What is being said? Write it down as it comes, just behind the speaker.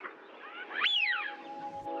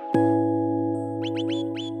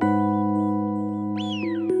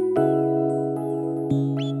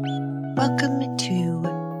Welcome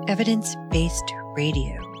to Evidence-Based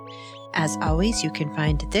Radio. As always, you can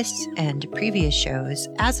find this and previous shows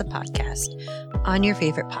as a podcast on your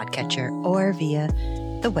favorite podcatcher or via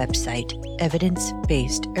the website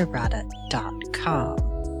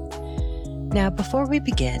evidencebasederrata.com. Now, before we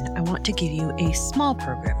begin, I want to give you a small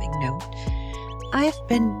programming note. I've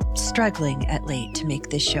been struggling at late to make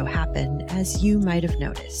this show happen, as you might have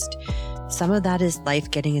noticed. Some of that is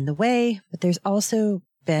life getting in the way, but there's also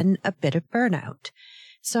been a bit of burnout.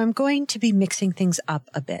 So I'm going to be mixing things up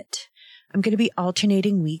a bit. I'm going to be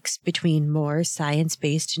alternating weeks between more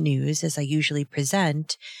science-based news, as I usually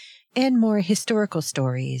present, and more historical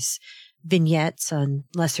stories, vignettes on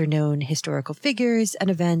lesser-known historical figures and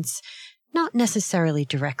events, not necessarily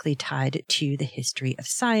directly tied to the history of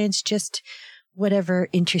science, just whatever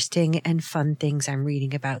interesting and fun things I'm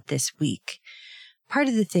reading about this week. Part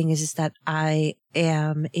of the thing is that I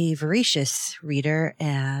am a voracious reader,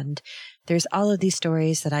 and there's all of these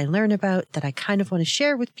stories that I learn about that I kind of want to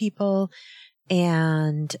share with people,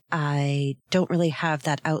 and I don't really have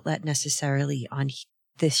that outlet necessarily on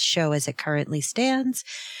this show as it currently stands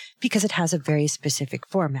because it has a very specific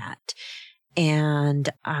format. And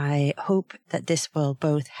I hope that this will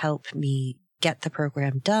both help me get the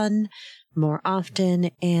program done more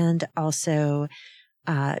often and also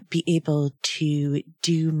be able to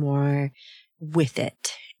do more with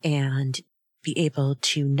it and be able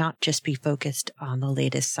to not just be focused on the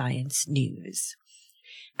latest science news.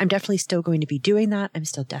 I'm definitely still going to be doing that. I'm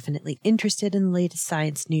still definitely interested in the latest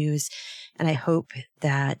science news, and I hope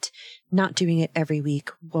that not doing it every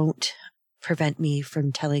week won't prevent me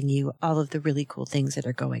from telling you all of the really cool things that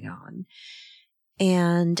are going on.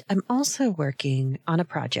 And I'm also working on a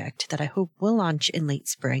project that I hope will launch in late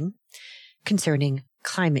spring concerning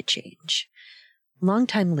climate change.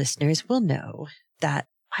 Longtime listeners will know that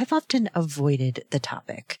I've often avoided the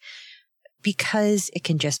topic because it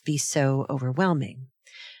can just be so overwhelming.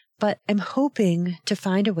 But I'm hoping to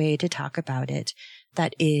find a way to talk about it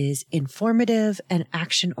that is informative and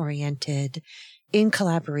action-oriented in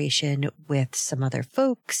collaboration with some other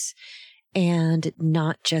folks and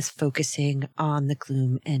not just focusing on the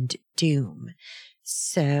gloom and doom.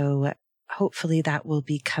 So hopefully that will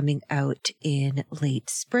be coming out in late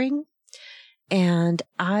spring. And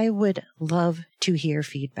I would love to hear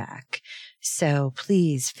feedback. So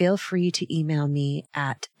please feel free to email me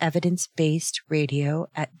at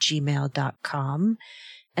evidencebasedradio@gmail.com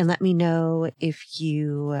and let me know if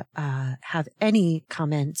you have any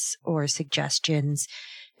comments or suggestions,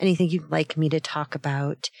 anything you'd like me to talk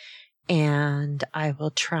about. And I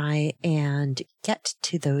will try and get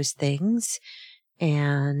to those things.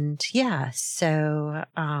 And yeah, so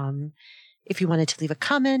if you wanted to leave a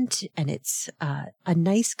comment and it's a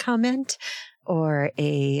nice comment or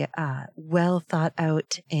a well thought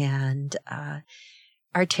out and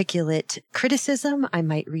articulate criticism, I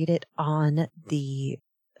might read it on the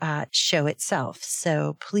show itself.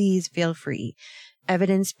 So please feel free.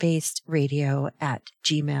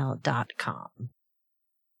 evidencebasedradio@gmail.com.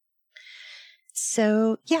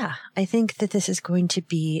 So yeah, I think that this is going to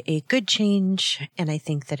be a good change, and I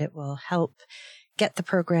think that it will help get the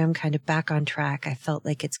program kind of back on track. I felt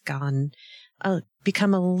like it's become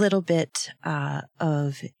a little bit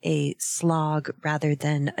of a slog rather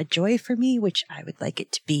than a joy for me, which I would like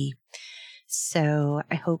it to be. So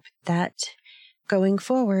I hope that going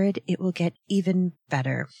forward, it will get even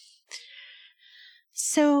better.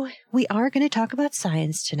 So we are going to talk about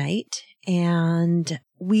science tonight, and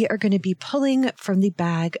we are going to be pulling from the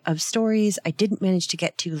bag of stories I didn't manage to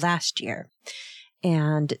get to last year.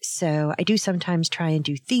 And so I do sometimes try and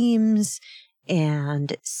do themes.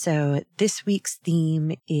 And so this week's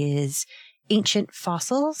theme is ancient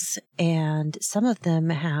fossils, and some of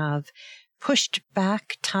them have pushed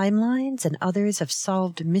back timelines and others have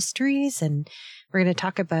solved mysteries. And we're going to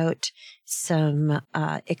talk about some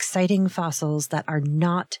exciting fossils that are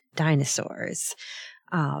not dinosaurs.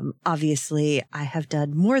 Obviously, I have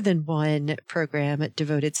done more than one program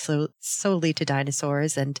devoted solely to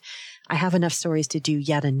dinosaurs, and I have enough stories to do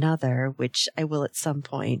yet another, which I will at some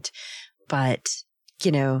point. But,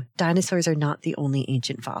 you know, dinosaurs are not the only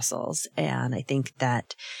ancient fossils, and I think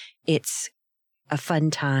that it's a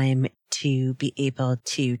fun time to be able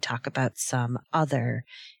to talk about some other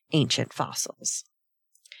ancient fossils.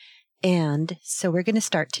 And so we're going to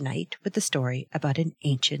start tonight with the story about an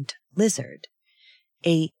ancient lizard.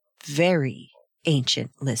 A very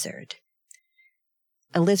ancient lizard.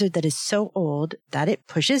 A lizard that is so old that it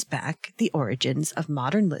pushes back the origins of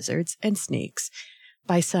modern lizards and snakes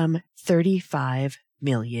by some 35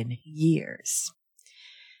 million years.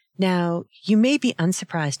 Now, you may be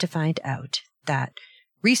unsurprised to find out that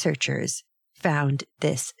researchers found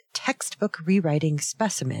this textbook rewriting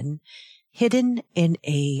specimen hidden in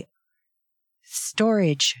a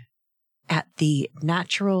storage at the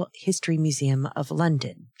Natural History Museum of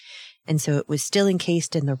London. And so it was still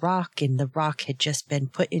encased in the rock, and the rock had just been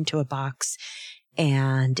put into a box,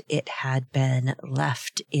 and it had been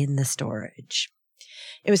left in the storage.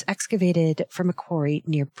 It was excavated from a quarry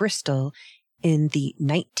near Bristol in the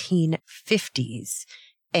 1950s,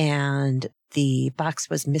 and the box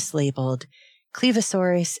was mislabeled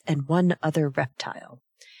Clevosaurus and one other reptile.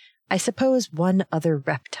 I suppose one other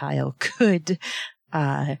reptile could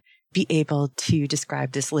be able to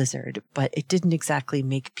describe this lizard, but it didn't exactly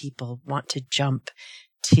make people want to jump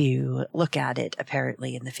to look at it,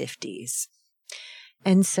 apparently, in the 50s.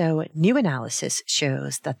 And so new analysis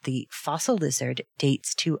shows that the fossil lizard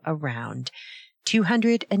dates to around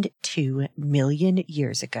 202 million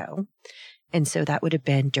years ago. And so that would have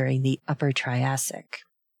been during the Upper Triassic.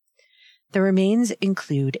 The remains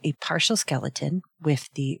include a partial skeleton with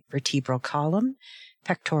the vertebral column,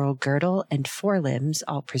 pectoral girdle, and forelimbs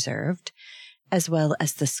all preserved, as well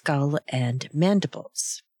as the skull and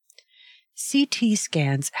mandibles. CT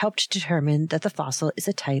scans helped determine that the fossil is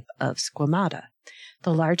a type of Squamata,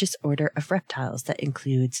 the largest order of reptiles that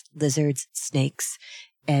includes lizards, snakes,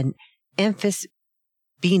 and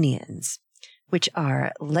amphisbaenians, which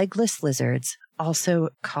are legless lizards, also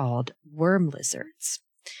called worm lizards.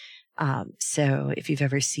 So if you've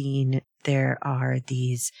ever seen, there are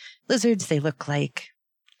these lizards, they look like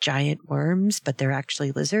giant worms, but they're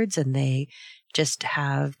actually lizards, and they just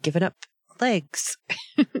have given up legs.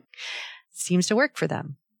 Seems to work for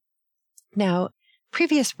them. Now,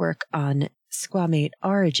 previous work on squamate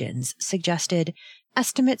origins suggested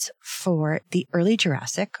estimates for the early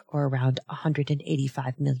Jurassic, or around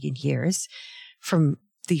 185 million years, from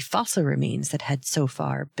the fossil remains that had so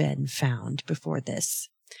far been found before this,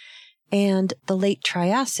 and the late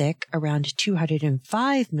Triassic, around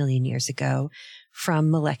 205 million years ago,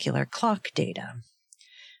 from molecular clock data.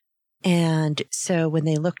 And so when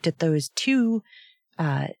they looked at those two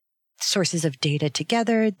sources of data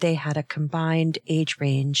together, they had a combined age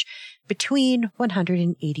range between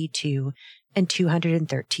 182 and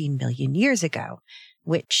 213 million years ago,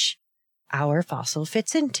 which our fossil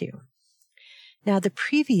fits into. Now, the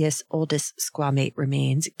previous oldest squamate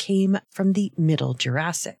remains came from the Middle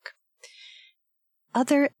Jurassic.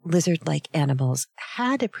 Other lizard-like animals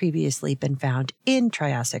had previously been found in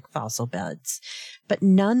Triassic fossil beds, but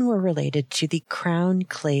none were related to the crown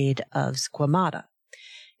clade of Squamata.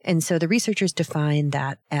 And so the researchers define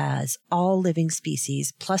that as all living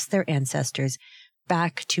species plus their ancestors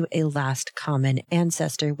back to a last common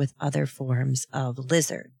ancestor with other forms of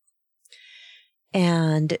lizard.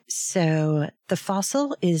 And so the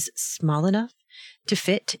fossil is small enough to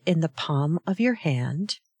fit in the palm of your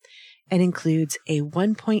hand and includes a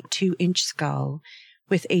 1.2-inch skull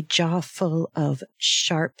with a jaw full of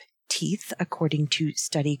sharp teeth, according to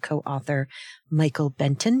study co-author Michael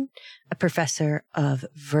Benton, a professor of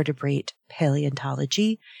vertebrate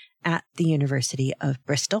paleontology at the University of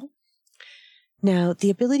Bristol. Now, the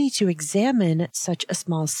ability to examine such a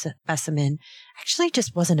small specimen actually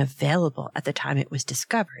just wasn't available at the time it was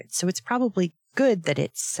discovered, so it's probably good that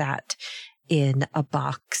it sat in a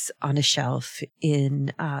box on a shelf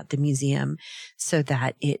in the museum so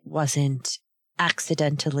that it wasn't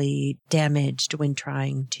accidentally damaged when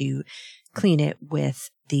trying to clean it with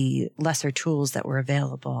the lesser tools that were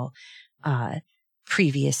available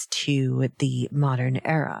previous to the modern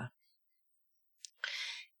era.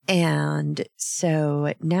 And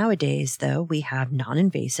so nowadays, though, we have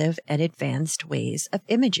non-invasive and advanced ways of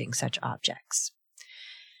imaging such objects.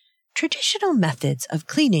 Traditional methods of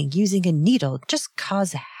cleaning using a needle just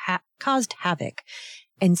caused havoc,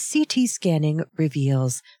 and CT scanning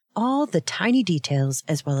reveals all the tiny details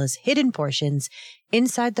as well as hidden portions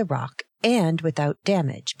inside the rock and without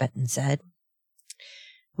damage, Benton said.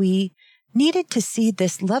 We needed to see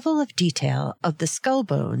this level of detail of the skull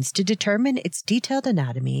bones to determine its detailed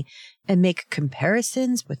anatomy and make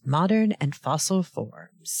comparisons with modern and fossil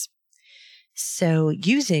forms. So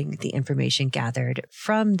using the information gathered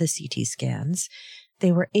from the CT scans,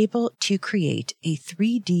 they were able to create a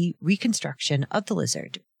 3D reconstruction of the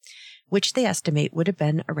lizard, which they estimate would have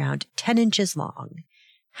been around 10 inches long.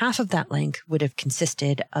 Half of that length would have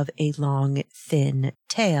consisted of a long, thin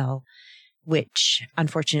tail, which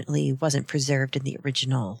unfortunately wasn't preserved in the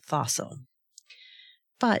original fossil.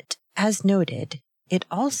 But, as noted, it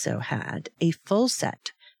also had a full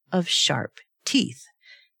set of sharp teeth,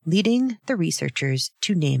 leading the researchers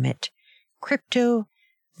to name it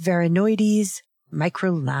Cryptovaranoides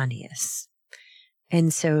Microlanius.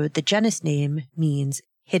 And so the genus name means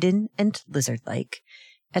hidden and lizard-like,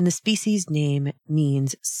 and the species name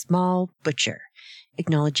means small butcher,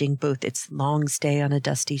 acknowledging both its long stay on a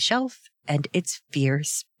dusty shelf and its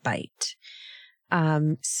fierce bite.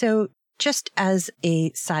 So just as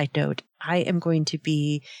a side note, I am going to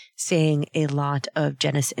be saying a lot of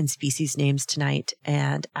genus and species names tonight,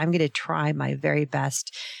 and I'm going to try my very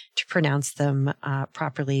best to pronounce them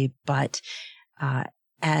properly. But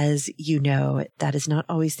as you know, that is not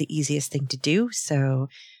always the easiest thing to do. So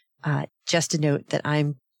just a note that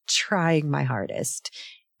I'm trying my hardest.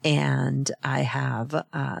 And I have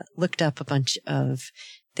looked up a bunch of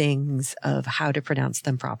things of how to pronounce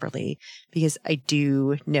them properly, because I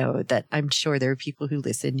do know that I'm sure there are people who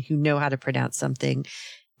listen who know how to pronounce something,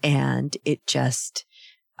 and it just,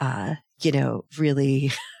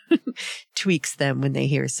 really tweaks them when they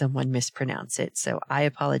hear someone mispronounce it. So I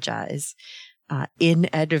apologize in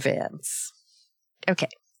advance. Okay,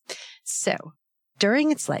 so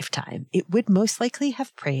during its lifetime, it would most likely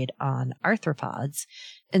have preyed on arthropods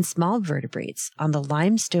and small vertebrates on the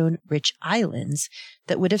limestone-rich islands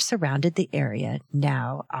that would have surrounded the area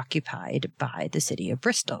now occupied by the city of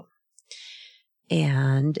Bristol.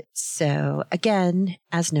 And so, again,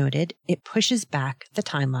 as noted, it pushes back the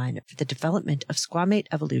timeline for the development of squamate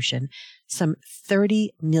evolution some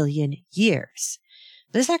 30 million years.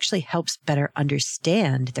 This actually helps better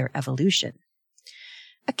understand their evolution.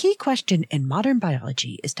 A key question in modern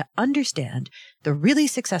biology is to understand the really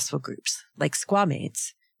successful groups, like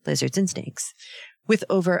squamates, lizards and snakes, with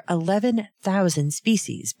over 11,000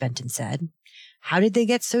 species, Benton said. How did they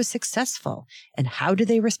get so successful, and how do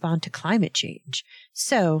they respond to climate change?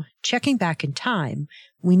 So, checking back in time,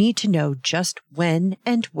 we need to know just when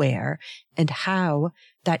and where and how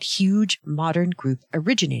that huge modern group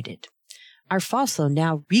originated. Our fossil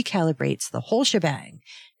now recalibrates the whole shebang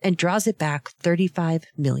and draws it back 35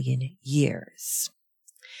 million years.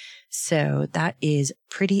 So that is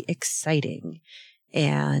pretty exciting.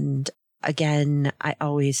 And again, I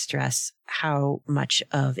always stress how much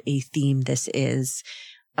of a theme this is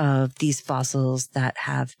of these fossils that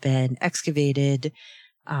have been excavated,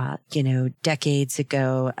 decades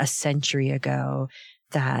ago, a century ago,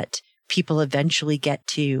 that people eventually get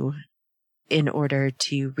to in order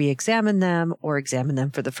to re-examine them or examine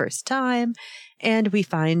them for the first time. And we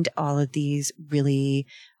find all of these really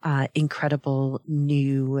incredible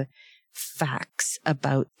new facts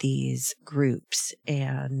about these groups.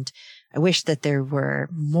 And I wish that there were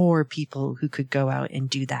more people who could go out and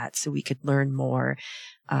do that so we could learn more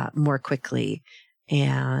quickly.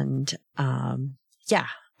 And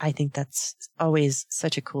I think that's always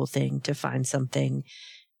such a cool thing to find something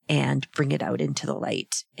and bring it out into the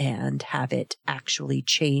light and have it actually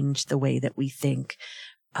change the way that we think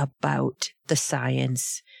about the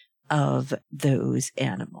science of those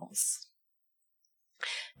animals.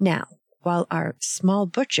 Now, while our small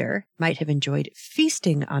butcher might have enjoyed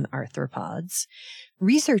feasting on arthropods,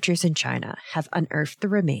 researchers in China have unearthed the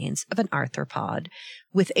remains of an arthropod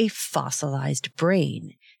with a fossilized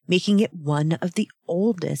brain, making it one of the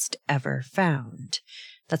oldest ever found.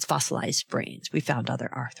 That's fossilized brains. We found other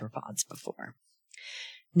arthropods before.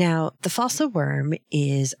 Now, the fossil worm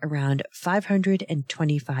is around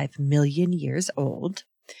 525 million years old,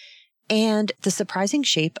 and the surprising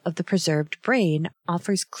shape of the preserved brain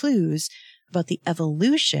offers clues about the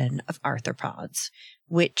evolution of arthropods,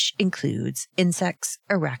 which includes insects,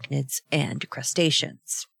 arachnids, and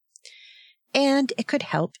crustaceans. And it could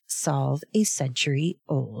help solve a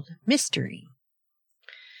century-old mystery.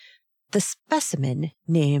 The specimen,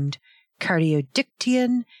 named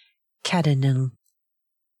Cardiodictyon cadenellum,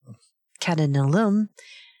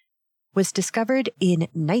 was discovered in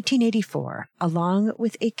 1984 along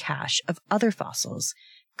with a cache of other fossils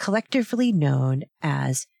collectively known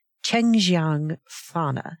as Chengjiang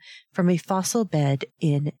fauna from a fossil bed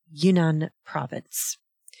in Yunnan province.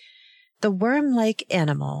 The worm-like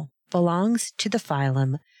animal belongs to the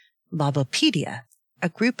phylum Lobopedia, a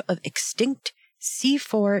group of extinct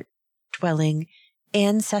seafloor-dwelling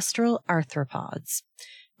ancestral arthropods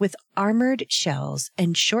with armored shells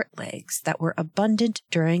and short legs that were abundant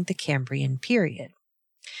during the Cambrian period.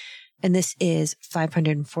 And this is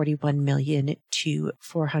 541 million to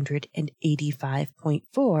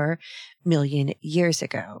 485.4 million years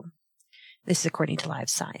ago. This is according to Live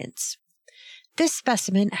Science. This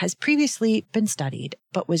specimen has previously been studied,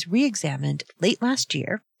 but was re-examined late last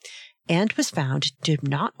year and was found to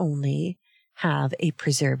not only have a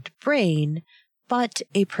preserved brain, but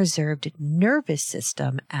a preserved nervous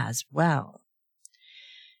system as well.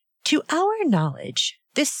 To our knowledge,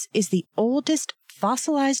 This is the oldest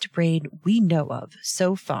fossilized brain we know of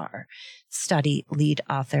so far, study lead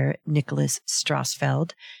author Nicholas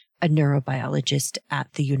Strassfeld, a neurobiologist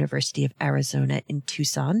at the University of Arizona in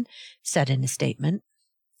Tucson, said in a statement.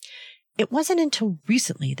 It wasn't until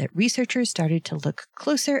recently that researchers started to look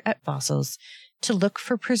closer at fossils to look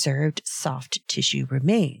for preserved soft tissue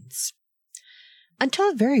remains.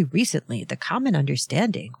 Until very recently, the common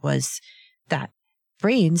understanding was that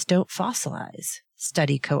brains don't fossilize,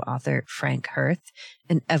 study co-author Frank Hirth,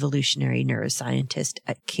 an evolutionary neuroscientist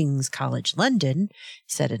at King's College London,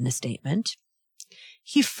 said in a statement.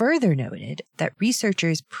 He further noted that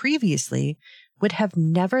researchers previously would have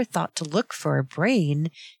never thought to look for a brain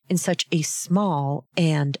in such a small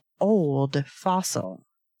and old fossil.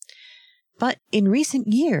 But in recent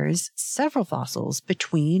years, several fossils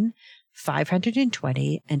between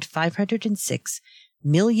 520 and 506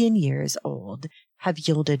 million years old have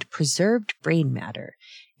yielded preserved brain matter,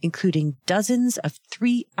 including dozens of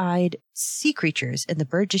three-eyed sea creatures in the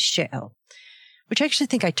Burgess Shale, which I actually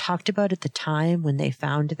think I talked about at the time when they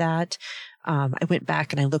found that. I went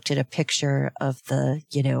back and I looked at a picture of the,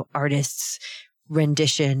 artist's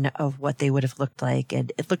rendition of what they would have looked like,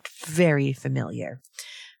 and it looked very familiar.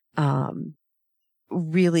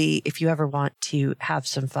 Really, if you ever want to have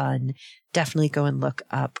some fun, definitely go and look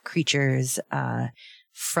up creatures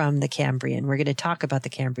from the Cambrian. We're going to talk about the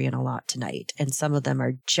Cambrian a lot tonight, and some of them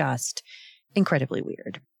are just incredibly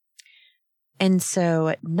weird. And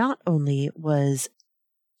so not only was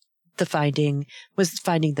finding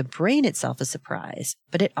the brain itself a surprise,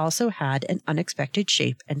 but it also had an unexpected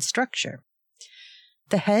shape and structure.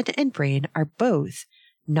 The head and brain are both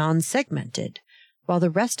non-segmented, while the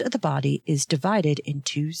rest of the body is divided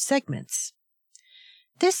into segments.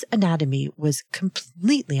 This anatomy was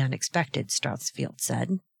completely unexpected, Strassfeld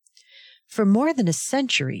said. For more than a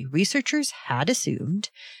century, researchers had assumed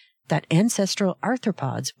that ancestral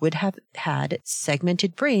arthropods would have had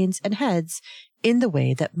segmented brains and heads in the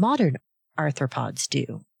way that modern arthropods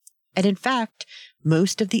do. And in fact,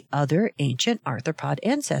 most of the other ancient arthropod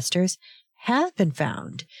ancestors have been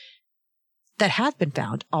found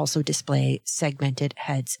also display segmented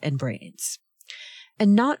heads and brains.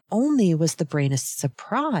 And not only was the brain a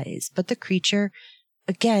surprise, but the creature,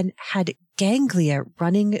 again, had ganglia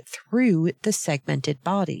running through the segmented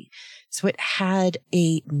body. So it had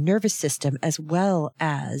a nervous system as well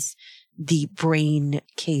as the brain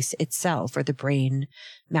case itself, or the brain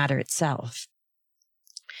matter itself.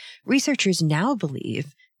 Researchers now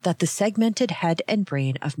believe that the segmented head and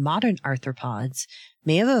brain of modern arthropods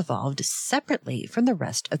may have evolved separately from the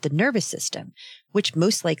rest of the nervous system, which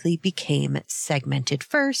most likely became segmented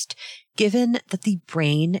first, given that the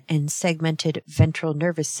brain and segmented ventral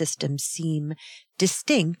nervous system seem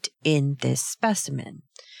distinct in this specimen.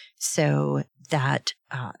 So that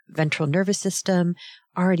ventral nervous system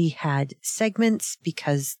already had segments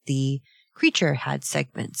because the creature had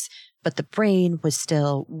segments, but the brain was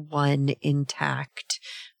still one intact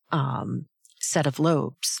set of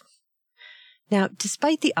lobes. Now,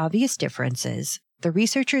 despite the obvious differences, the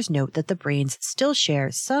researchers note that the brains still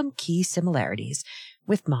share some key similarities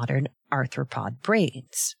with modern arthropod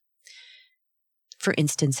brains. For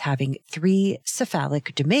instance, having 3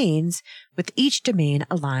 cephalic domains, with each domain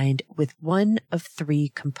aligned with one of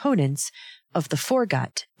 3 components of the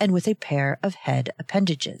foregut and with a pair of head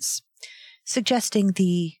appendages, suggesting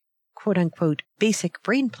the quote-unquote basic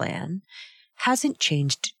brain plan hasn't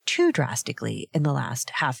changed too drastically in the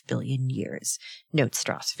last 500 million years, notes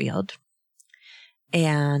Strassfeld.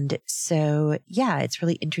 And so, yeah, it's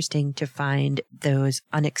really interesting to find those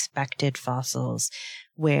unexpected fossils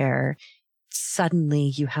where suddenly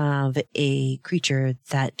you have a creature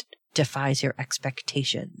that defies your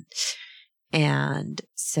expectation. And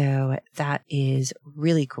so that is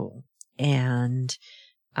really cool. And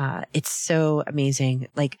it's so amazing.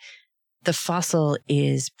 Like, the fossil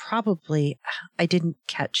is probably, I didn't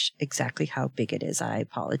catch exactly how big it is. I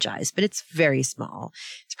apologize, but it's very small.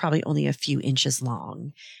 It's probably only a few inches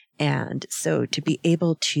long. And so to be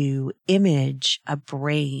able to image a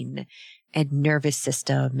brain and nervous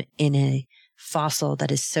system in a fossil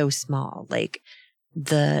that is so small, like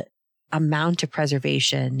the amount of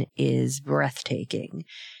preservation is breathtaking.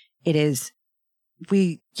 It is,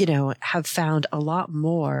 we, have found a lot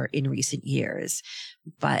more in recent years,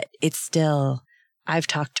 but it's still, I've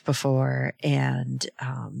talked before, and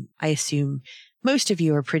I assume most of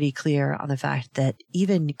you are pretty clear on the fact that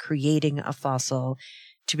even creating a fossil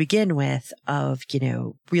to begin with of,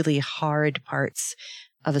 really hard parts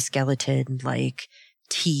of a skeleton, like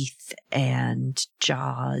teeth and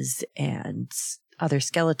jaws and other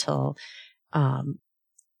skeletal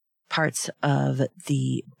parts of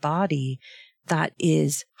the body that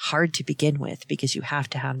is hard to begin with because you have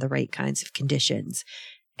to have the right kinds of conditions.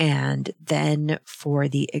 And then for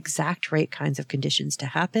the exact right kinds of conditions to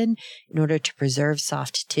happen in order to preserve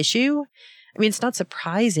soft tissue, I mean, it's not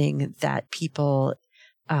surprising that people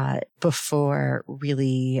before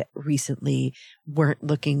really recently weren't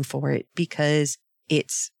looking for it because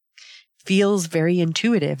it's feels very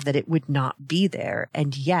intuitive that it would not be there.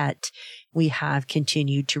 And yet we have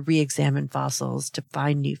continued to re-examine fossils to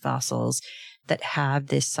find new fossils that have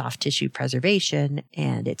this soft tissue preservation,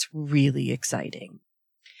 and it's really exciting.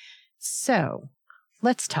 So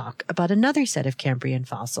let's talk about another set of Cambrian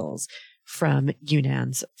fossils from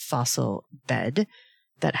Yunnan's fossil bed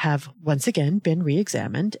that have once again been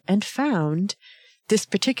re-examined and found this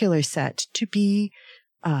particular set to be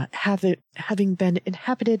having been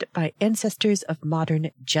inhabited by ancestors of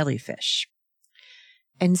modern jellyfish.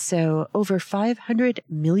 And so over 500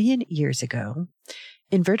 million years ago,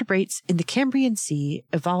 invertebrates in the Cambrian Sea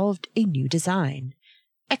evolved a new design,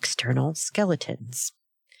 external skeletons.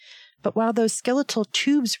 But while those skeletal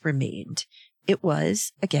tubes remained, it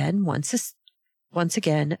was, again, once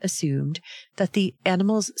again assumed that the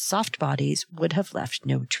animals' soft bodies would have left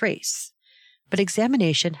no trace. But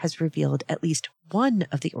examination has revealed at least one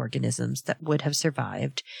of the organisms that would have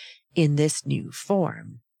survived in this new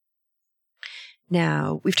form.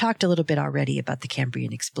 Now, we've talked a little bit already about the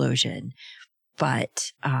Cambrian explosion,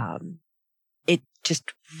 but it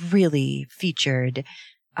just really featured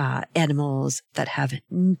animals that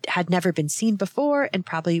had never been seen before and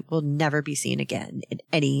probably will never be seen again in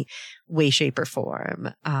any way, shape, or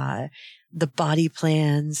form. The body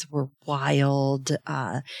plans were wild.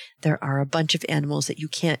 There are a bunch of animals that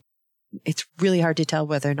it's really hard to tell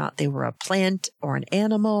whether or not they were a plant or an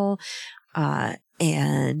animal.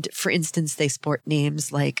 And for instance, they sport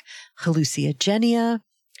names like hallucinogenia,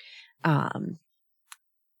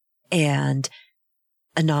 and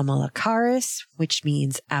Anomalocaris, which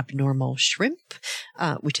means abnormal shrimp,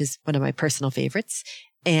 which is one of my personal favorites.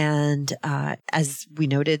 And as we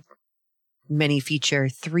noted, many feature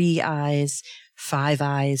 3 eyes, 5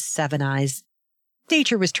 eyes, 7 eyes.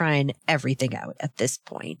 Nature was trying everything out at this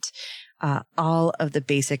point. All of the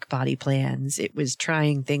basic body plans, it was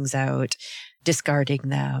trying things out, discarding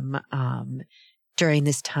them. During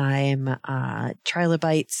this time,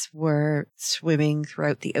 trilobites were swimming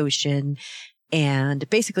throughout the ocean, and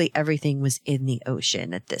basically everything was in the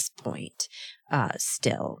ocean at this point,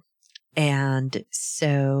 still. And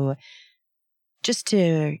so just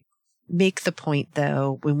to make the point,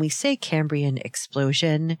 though, when we say Cambrian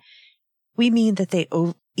explosion, we mean that they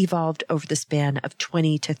evolved over the span of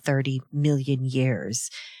 20 to 30 million years,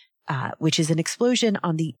 which is an explosion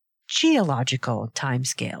on the geological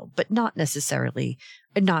timescale, but not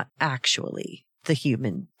actually the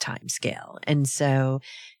human timescale. And so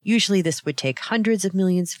usually this would take hundreds of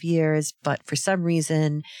millions of years, but for some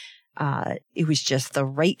reason, it was just the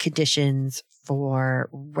right conditions for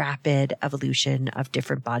rapid evolution of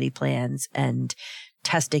different body plans and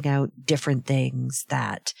testing out different things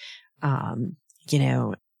that,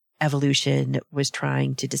 evolution was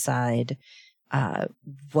trying to decide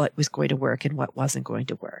what was going to work and what wasn't going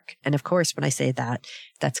to work. And of course, when I say that,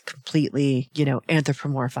 that's completely,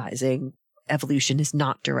 anthropomorphizing. Evolution is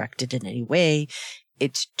not directed in any way.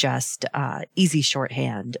 It's just easy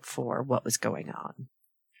shorthand for what was going on.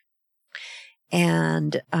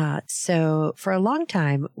 And so for a long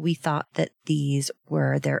time, we thought that these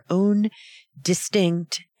were their own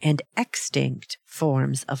distinct and extinct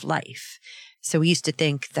forms of life. So we used to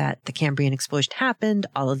think that the Cambrian explosion happened,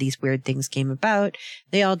 all of these weird things came about,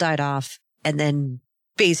 they all died off, and then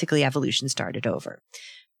basically evolution started over.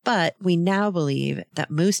 But we now believe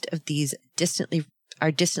that most of these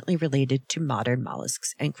are distantly related to modern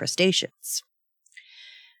mollusks and crustaceans.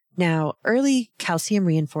 Now, early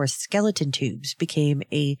calcium-reinforced skeleton tubes became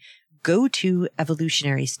a go-to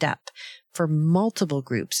evolutionary step for multiple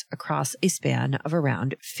groups across a span of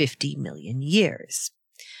around 50 million years.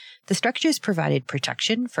 The structures provided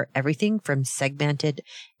protection for everything from segmented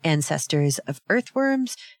ancestors of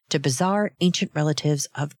earthworms to bizarre ancient relatives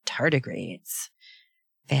of tardigrades.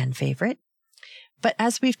 Fan favorite? But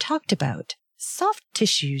as we've talked about, soft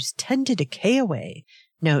tissues tend to decay away,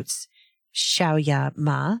 notes Xiaoya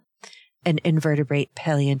Ma, an invertebrate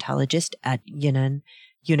paleontologist at Yunnan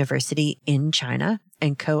University in China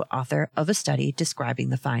and co-author of a study describing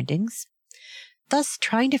the findings. Thus,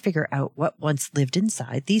 trying to figure out what once lived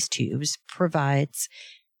inside these tubes proved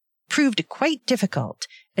quite difficult,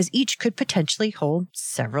 as each could potentially hold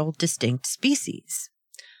several distinct species.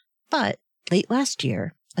 But late last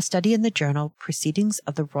year, a study in the journal Proceedings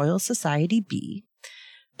of the Royal Society B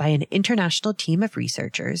by an international team of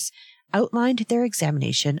researchers outlined their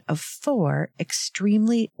examination of 4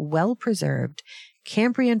 extremely well-preserved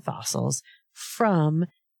Cambrian fossils from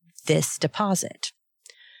this deposit.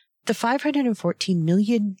 The 514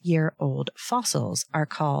 million-year-old fossils are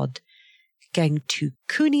called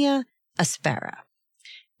Gantucunia aspera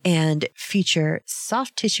and feature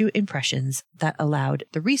soft tissue impressions that allowed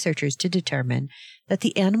the researchers to determine that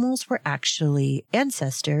the animals were actually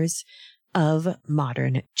ancestors of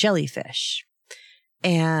modern jellyfish.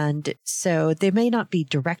 And so they may not be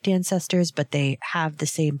direct ancestors, but they have the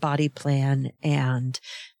same body plan and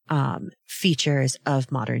features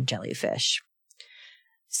of modern jellyfish.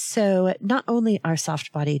 So not only are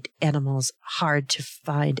soft-bodied animals hard to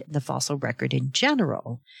find in the fossil record in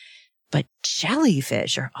general, but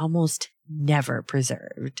jellyfish are almost never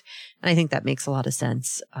preserved. And I think that makes a lot of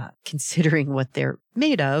sense considering what they're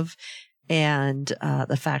made of and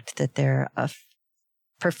the fact that they're a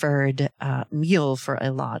preferred meal for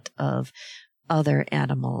a lot of other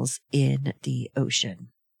animals in the ocean.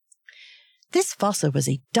 This fossil was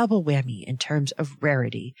a double whammy in terms of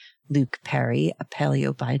rarity. Luke Perry, a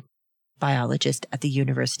paleobiologist at the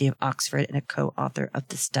University of Oxford and a co-author of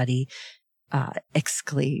the study,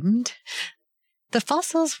 exclaimed. The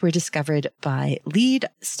fossils were discovered by lead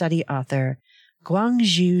study author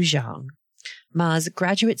Guangzhu Zhang, Ma's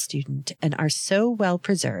graduate student, and are so well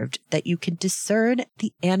preserved that you can discern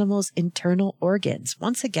the animal's internal organs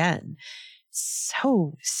once again.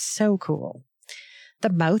 So cool. The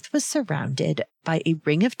mouth was surrounded by a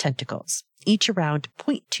ring of tentacles, each around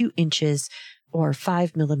 0.2 inches or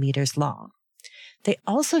 5 millimeters long. They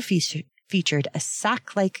also featured a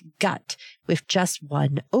sac-like gut with just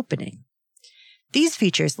one opening. These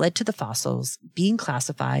features led to the fossils being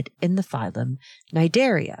classified in the phylum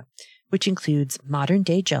Cnidaria, which includes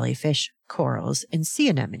modern-day jellyfish, corals, and sea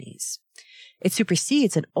anemones. It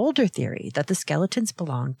supersedes an older theory that the skeletons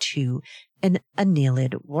belong to an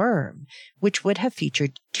annelid worm, which would have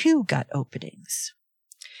featured 2 gut openings.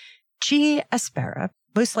 G. aspera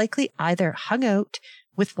most likely either hung out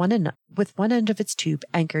with one end of its tube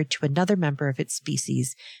anchored to another member of its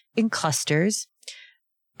species in clusters,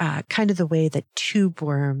 kind of the way that tube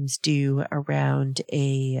worms do around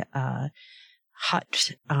a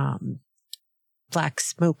hot black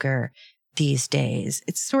smoker these days.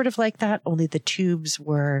 It's sort of like that, only the tubes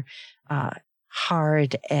were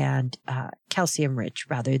hard and calcium rich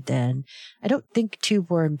rather than, I don't think tube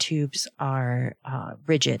worm tubes are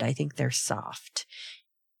rigid. I think they're soft.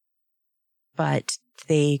 But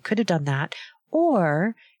they could have done that.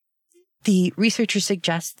 Or the researchers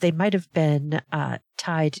suggest they might have been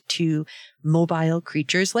tied to mobile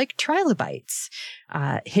creatures like trilobites,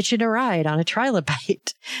 hitching a ride on a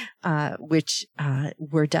trilobite, which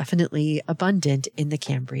were definitely abundant in the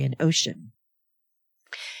Cambrian Ocean.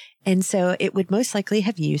 And so it would most likely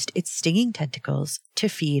have used its stinging tentacles to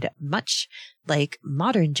feed much like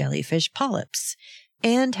modern jellyfish polyps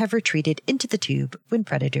and have retreated into the tube when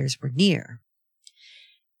predators were near.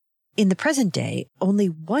 In the present day, only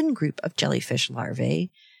one group of jellyfish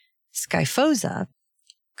larvae, Scyphosa,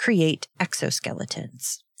 create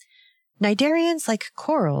exoskeletons. Cnidarians, like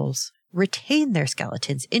corals, retain their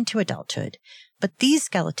skeletons into adulthood, but these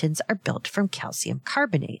skeletons are built from calcium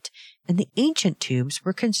carbonate, and the ancient tubes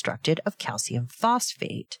were constructed of calcium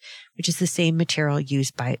phosphate, which is the same material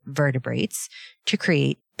used by vertebrates to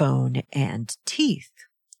create bone and teeth.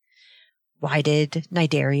 Why did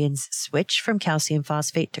cnidarians switch from calcium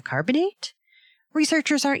phosphate to carbonate?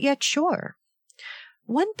 Researchers aren't yet sure.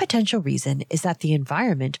 One potential reason is that the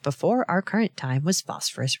environment before our current time was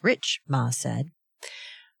phosphorus-rich, Ma said.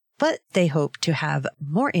 But they hope to have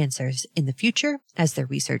more answers in the future as their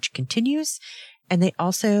research continues, and they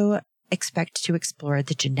also expect to explore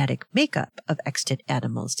the genetic makeup of extant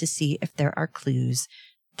animals to see if there are clues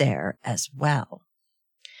there as well.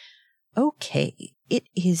 Okay, it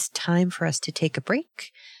is time for us to take a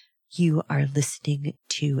break. You are listening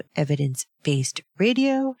to Evidence-Based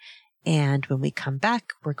Radio, and when we come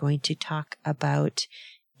back, we're going to talk about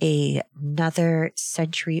another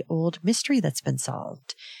century-old mystery that's been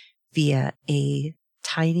solved via a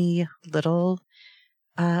tiny little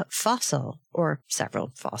fossil, or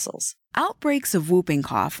several fossils. Outbreaks of whooping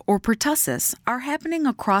cough, or pertussis, are happening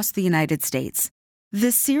across the United States.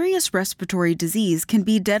 This serious respiratory disease can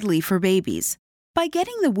be deadly for babies. By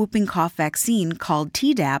getting the whooping cough vaccine, called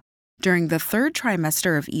Tdap, during the 3rd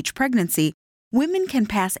trimester of each pregnancy, women can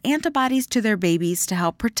pass antibodies to their babies to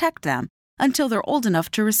help protect them until they're old enough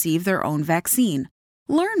to receive their own vaccine.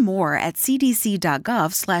 Learn more at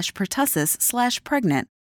cdc.gov/pertussis/pregnant.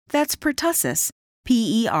 That's pertussis,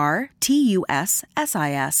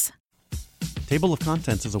 PERTUSSIS. Table of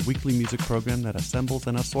Contents is a weekly music program that assembles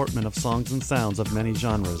an assortment of songs and sounds of many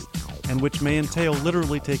genres, and which may entail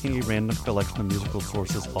literally taking a random collection of musical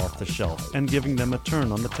sources off the shelf and giving them a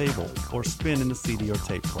turn on the table or spin in the CD or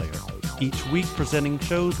tape player. Each week presenting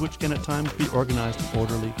shows which can at times be organized and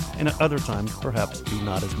orderly, and at other times perhaps be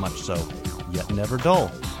not as much so, yet never dull.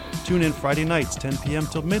 Tune in Friday nights, 10 p.m.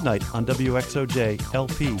 till midnight on WXOJ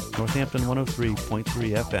LP, Northampton 103.3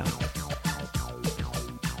 FM.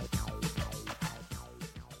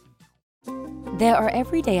 There are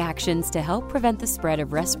everyday actions to help prevent the spread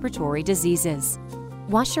of respiratory diseases.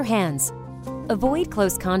 Wash your hands. Avoid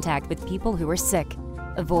close contact with people who are sick.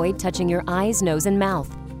 Avoid touching your eyes, nose, and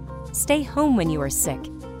mouth. Stay home when you are sick.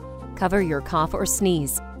 Cover your cough or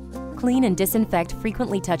sneeze. Clean and disinfect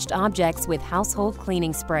frequently touched objects with household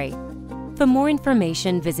cleaning spray. For more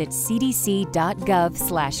information, visit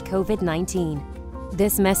cdc.gov/COVID-19.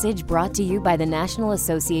 This message brought to you by the National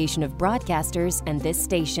Association of Broadcasters and this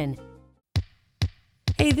station.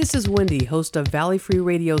 Hey, this is Wendy, host of Valley Free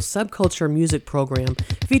Radio's Subculture Music program,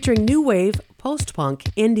 featuring new wave, post-punk,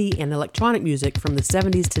 indie, and electronic music from the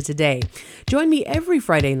 70s to today. Join me every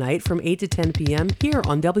Friday night from 8 to 10 p.m. here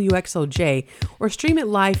on WXOJ, or stream it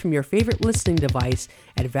live from your favorite listening device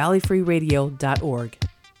at valleyfreeradio.org.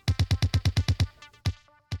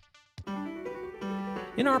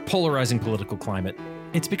 In our polarizing political climate,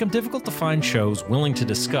 it's become difficult to find shows willing to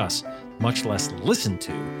discuss, much less listen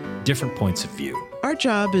to, different points of view. Our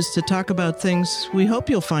job is to talk about things we hope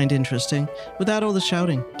you'll find interesting without all the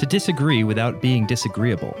shouting. To disagree without being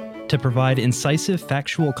disagreeable. To provide incisive,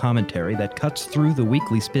 factual commentary that cuts through the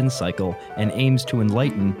weekly spin cycle and aims to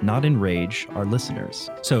enlighten, not enrage, our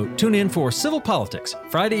listeners. So tune in for Civil Politics,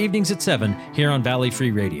 Friday evenings at 7 here on Valley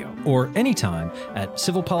Free Radio, or anytime at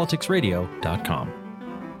civilpoliticsradio.com.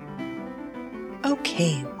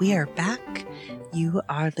 Okay, we are back. You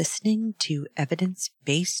are listening to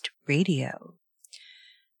Evidence-Based Radio.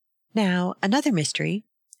 Now, another mystery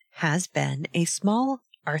has been a small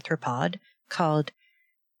arthropod called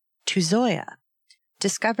Tuzoia,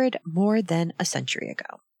 discovered more than a century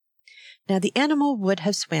ago. Now, the animal would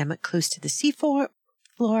have swam close to the seafloor,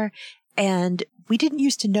 and we didn't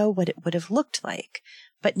used to know what it would have looked like.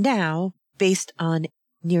 But now, based on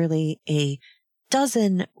nearly a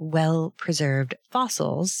dozen well-preserved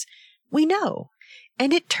fossils, we know.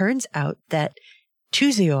 And it turns out that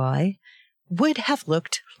Tuzoia would have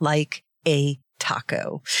looked like a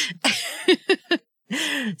taco.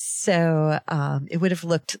 So it would have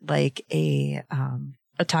looked like a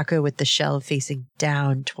taco with the shell facing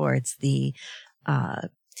down towards the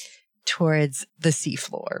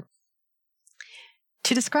seafloor.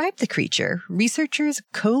 To describe the creature, researchers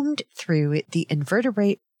combed through the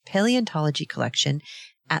invertebrate paleontology collection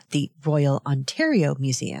at the Royal Ontario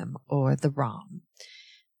Museum, or the ROM.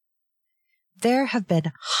 There have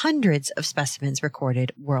been hundreds of specimens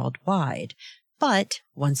recorded worldwide, but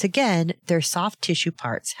once again, their soft tissue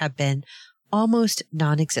parts have been almost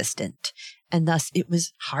non-existent, and thus it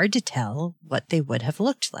was hard to tell what they would have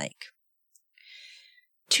looked like.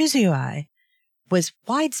 Tuzoia was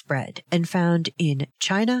widespread and found in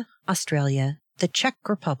China, Australia, the Czech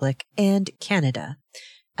Republic, and Canada.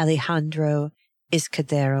 Alejandro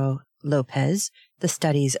Izquierdo Lopez, the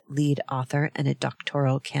study's lead author and a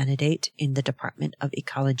doctoral candidate in the Department of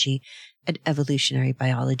Ecology and Evolutionary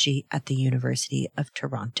Biology at the University of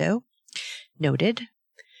Toronto, noted,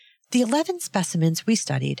 "The 11 specimens we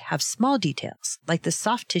studied have small details, like the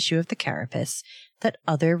soft tissue of the carapace, that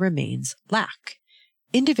other remains lack.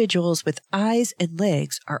 Individuals with eyes and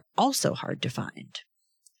legs are also hard to find."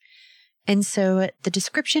 And so the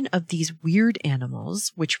description of these weird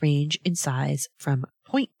animals, which range in size from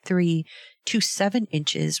 0.3 to 7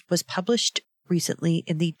 inches, was published recently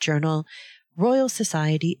in the journal Royal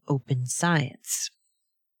Society Open Science.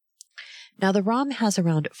 Now, the ROM has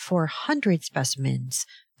around 400 specimens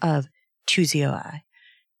of Tuzoia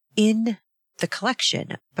in the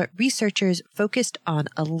collection, but researchers focused on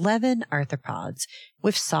 11 arthropods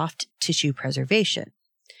with soft tissue preservation.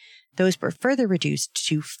 Those were further reduced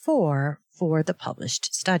to 4 for the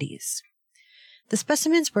published studies. The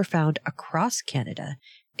specimens were found across Canada,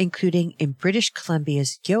 including in British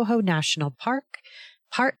Columbia's Yoho National Park,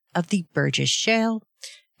 part of the Burgess Shale,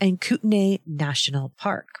 and Kootenay National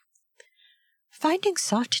Park. Finding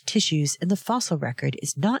soft tissues in the fossil record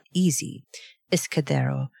is not easy,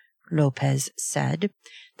 Izquierdo Lopez said.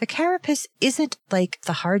 The carapace isn't like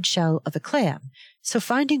the hard shell of a clam, so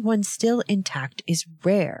finding one still intact is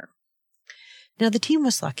rare. Now, the team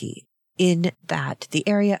was lucky. in that the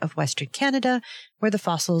area of Western Canada where the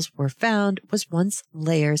fossils were found was once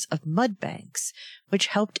layers of mud banks, which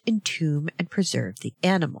helped entomb and preserve the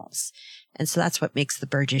animals. And so that's what makes the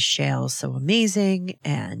Burgess Shale so amazing.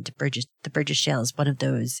 And the Burgess Shale is one of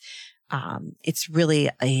those. It's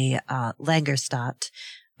really a Lagerstadt,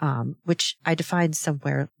 which I defined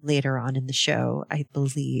somewhere later on in the show, I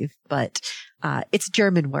believe. But it's a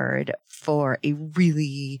German word for a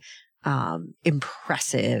really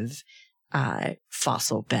impressive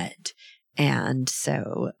fossil bed. And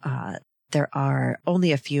so there are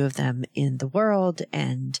only a few of them in the world,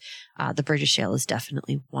 and the Burgess Shale is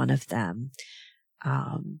definitely one of them.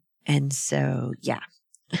 And so, yeah.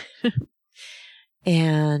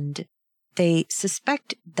 And they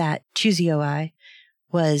suspect that Chuzioi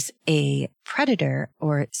was a predator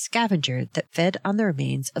or scavenger that fed on the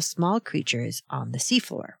remains of small creatures on the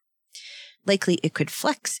seafloor. Likely it could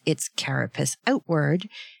flex its carapace outward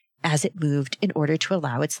as it moved in order to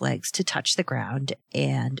allow its legs to touch the ground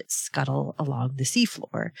and scuttle along the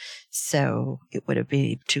seafloor. So it would have been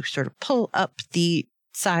able to sort of pull up the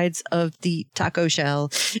sides of the taco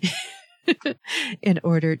shell in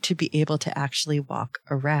order to be able to actually walk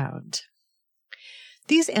around.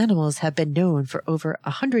 These animals have been known for over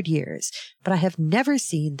 100 years, but I have never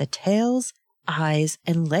seen the tails, eyes,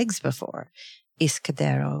 and legs before,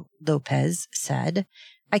 Escudero Lopez said.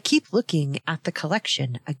 I keep looking at the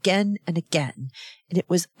collection again and again, and it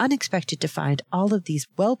was unexpected to find all of these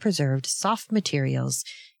well-preserved soft materials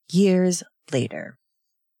years later.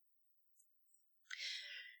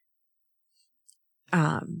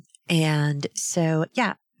 And so,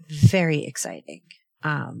 yeah, very exciting.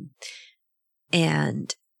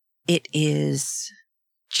 And it is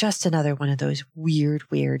just another one of those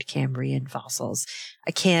weird Cambrian fossils.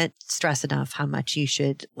 I can't stress enough how much you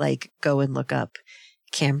should go and look up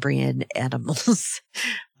Cambrian animals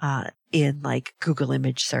in Google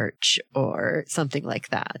image search or something like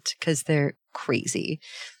that, because they're crazy.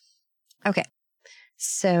 Okay.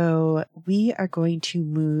 So we are going to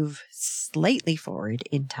move slightly forward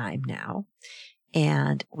in time now,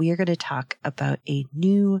 and we are going to talk about a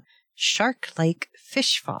new shark-like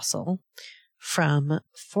fish fossil from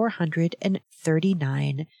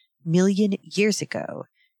 439 million years ago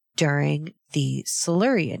during the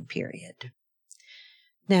Silurian period.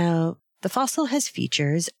 Now, the fossil has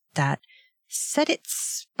features that set it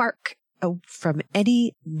apart from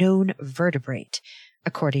any known vertebrate,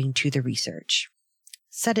 according to the research.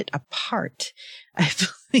 Set it apart, I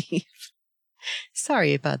believe.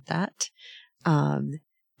 Sorry about that.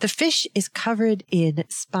 The fish is covered in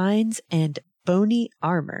spines and bony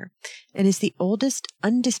armor and is the oldest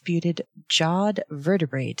undisputed jawed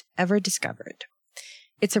vertebrate ever discovered.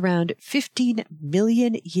 It's around 15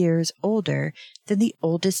 million years older than the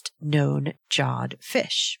oldest known jawed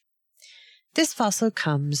fish. This fossil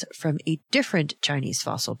comes from a different Chinese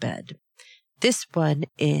fossil bed, this one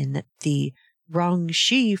in the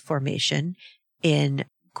Rongshi Formation in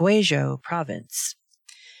Guizhou Province.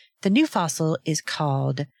 The new fossil is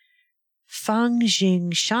called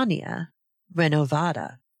Fangxingshania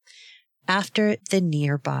renovata, after the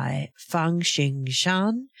nearby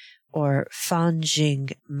Fangxingshan or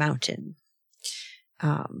Fanjing Mountain.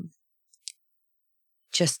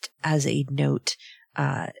 Just as a note,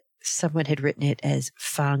 someone had written it as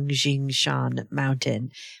Fangxingshan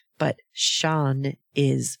Mountain, but Shan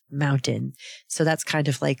is mountain. So that's kind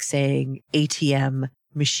of like saying ATM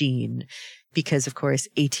machine, because of course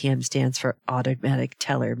ATM stands for automatic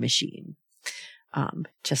teller machine.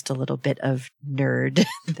 Just a little bit of nerd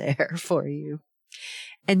there for you.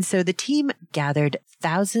 And so the team gathered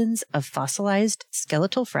thousands of fossilized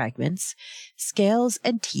skeletal fragments, scales,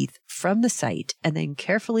 and teeth from the site, and then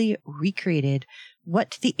carefully recreated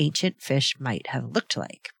what the ancient fish might have looked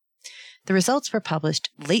like. The results were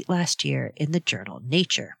published late last year in the journal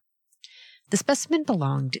Nature. The specimen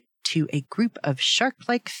belonged to a group of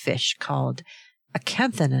shark-like fish called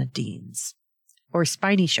acanthonodines, or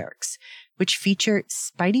spiny sharks, which feature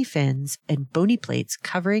spiny fins and bony plates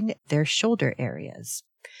covering their shoulder areas.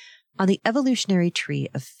 On the evolutionary tree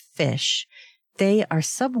of fish, they are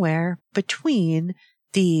somewhere between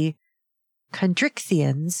the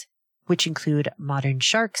chondrichthyans, which include modern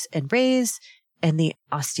sharks and rays, and the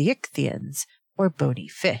osteichthyans, or bony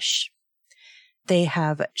fish. They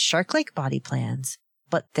have shark-like body plans,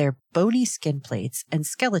 but their bony skin plates and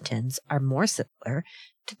skeletons are more similar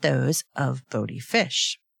to those of bony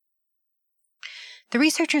fish. The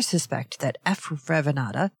researchers suspect that F.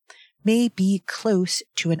 revenata may be close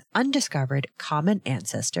to an undiscovered common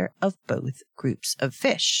ancestor of both groups of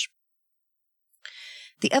fish.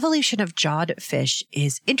 The evolution of jawed fish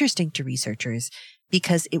is interesting to researchers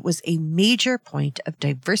because it was a major point of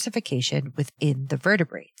diversification within the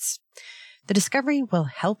vertebrates. The discovery will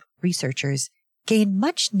help researchers gain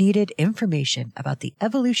much needed information about the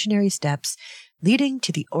evolutionary steps leading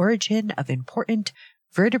to the origin of important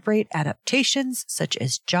vertebrate adaptations such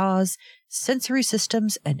as jaws, sensory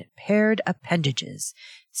systems, and paired appendages,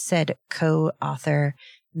 said co-author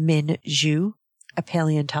Min Zhu, a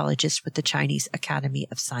paleontologist with the Chinese Academy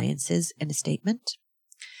of Sciences,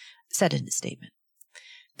 said in a statement.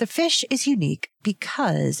 The fish is unique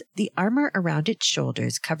because the armor around its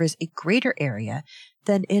shoulders covers a greater area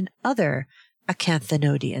than in other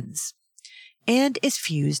acanthanodians and is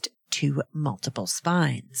fused to multiple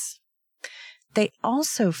spines. They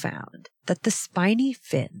also found that the spiny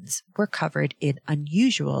fins were covered in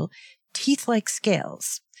unusual teeth-like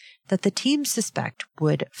scales that the team suspect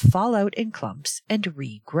would fall out in clumps and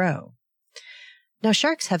regrow. Now,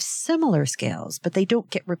 sharks have similar scales, but they don't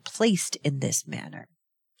get replaced in this manner.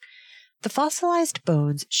 The fossilized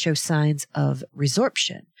bones show signs of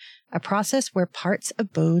resorption, a process where parts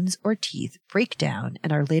of bones or teeth break down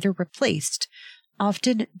and are later replaced,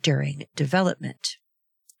 often during development.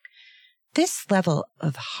 This level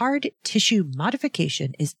of hard tissue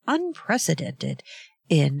modification is unprecedented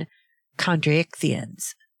in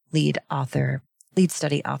chondrichthyans, lead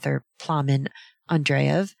study author Plamen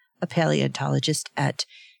Andreev, a paleontologist at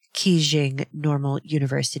Qijing Normal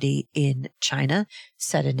University in China,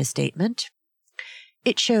 said in a statement.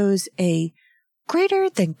 It shows a greater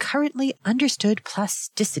than currently understood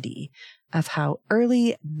plasticity of how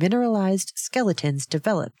early mineralized skeletons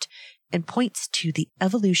developed and points to the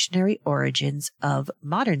evolutionary origins of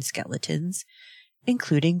modern skeletons,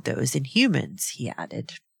 including those in humans, he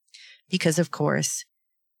added. Because, of course,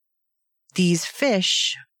 these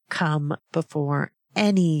fish come before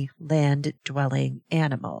any land-dwelling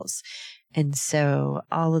animals. And so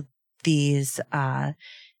all of these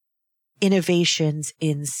innovations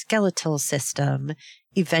in skeletal system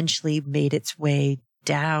eventually made its way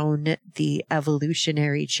down the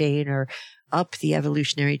evolutionary chain or up the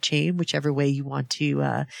evolutionary chain, whichever way you want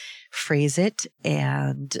to phrase it,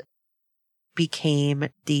 and became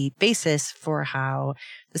the basis for how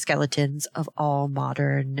the skeletons of all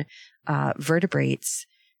modern vertebrates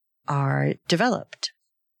are developed.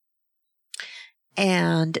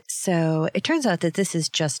 And so it turns out that this is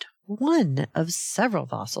just one of several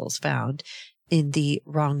fossils found in the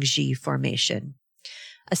Rongji Formation.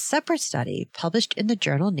 A separate study published in the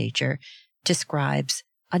journal Nature describes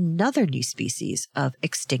another new species of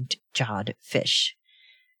extinct jawed fish,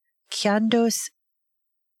 Chiandos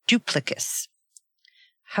duplicus.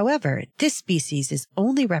 However, this species is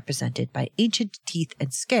only represented by ancient teeth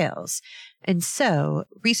and scales, and so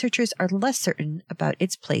researchers are less certain about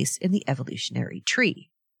its place in the evolutionary tree.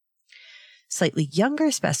 Slightly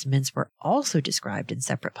younger specimens were also described in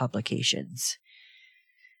separate publications.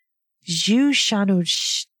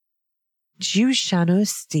 Zeuxanosteus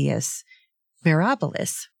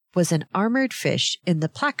mirabilis was an armored fish in the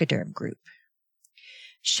placoderm group.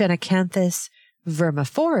 Xenacanthus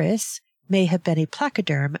vermiformis may have been a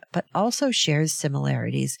placoderm, but also shares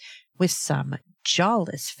similarities with some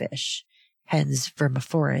jawless fish, hence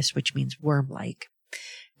vermiformis, which means worm-like.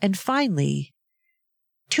 And finally,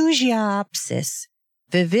 Tugiapsis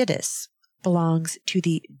vividis belongs to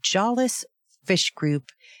the jawless fish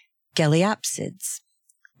group Galeapsids,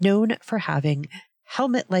 known for having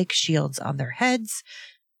helmet-like shields on their heads,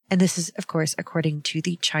 and this is, of course, according to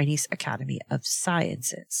the Chinese Academy of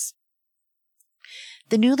Sciences.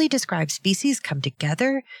 The newly described species come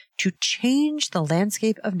together to change the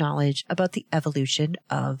landscape of knowledge about the evolution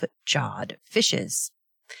of jawed fishes.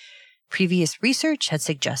 Previous research had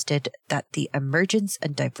suggested that the emergence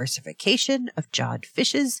and diversification of jawed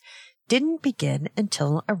fishes didn't begin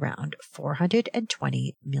until around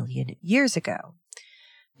 420 million years ago.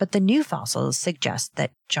 But the new fossils suggest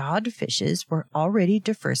that jawed fishes were already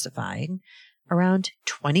diversifying around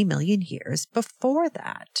 20 million years before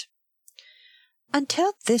that.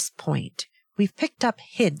 Until this point, we've picked up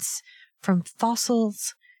hints from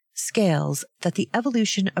fossils, scales that the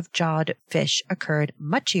evolution of jawed fish occurred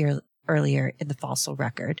much earlier in the fossil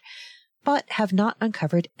record, but have not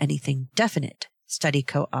uncovered anything definite, study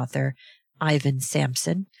co-author Ivan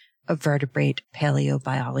Sampson, a vertebrate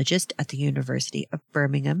paleobiologist at the University of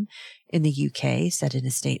Birmingham in the UK, said in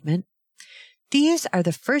a statement. These are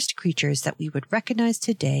the first creatures that we would recognize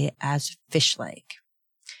today as fish-like.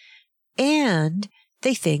 And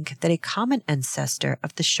they think that a common ancestor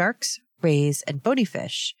of the sharks, rays, and bony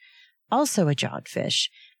fish, also a jawed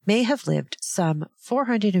fish, may have lived some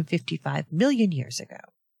 455 million years ago.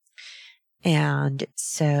 And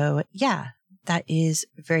so, yeah, that is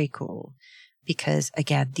very cool because,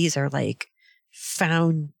 again, these are like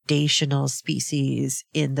foundational species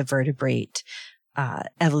in the vertebrate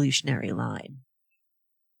evolutionary line.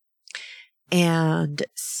 And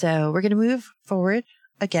so we're going to move forward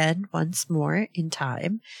again once more in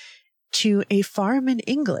time to a farm in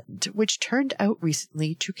England, which turned out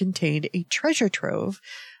recently to contain a treasure trove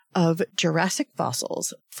of Jurassic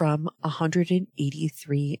fossils from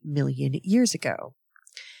 183 million years ago.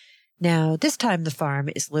 Now, this time the farm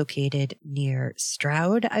is located near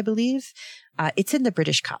Stroud, I believe. It's in the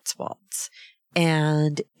British Cotswolds,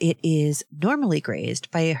 and it is normally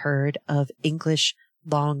grazed by a herd of English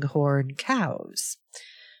longhorn cows.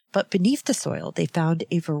 But beneath the soil, they found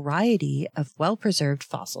a variety of well-preserved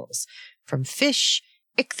fossils from fish,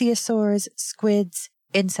 ichthyosaurs, squids,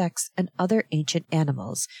 insects, and other ancient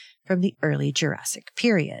animals from the early Jurassic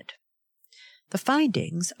period. The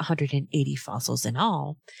findings, 180 fossils in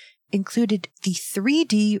all, included the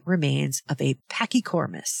 3D remains of a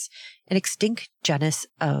Pachycormus, an extinct genus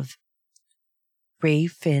of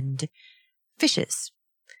ray-finned fishes.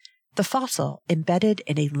 The fossil, embedded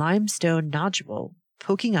in a limestone nodule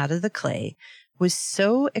poking out of the clay, was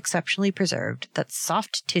so exceptionally preserved that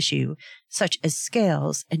soft tissue, such as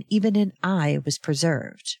scales and even an eye, was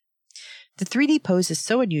preserved. The 3D pose is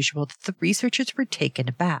so unusual that the researchers were taken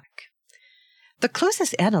aback. The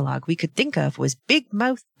closest analog we could think of was Big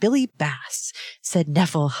Mouth Billy Bass, said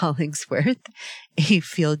Neville Hollingsworth, a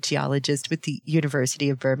field geologist with the University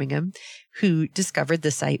of Birmingham, who discovered the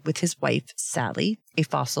site with his wife, Sally, a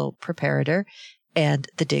fossil preparator and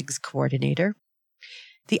the digs coordinator.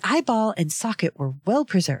 The eyeball and socket were well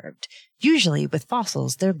preserved. Usually with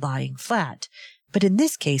fossils, they're lying flat. But in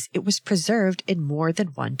this case, it was preserved in more than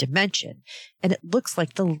one dimension, and it looks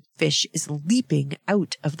like the fish is leaping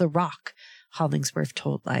out of the rock, Hollingsworth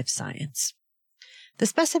told Live Science. The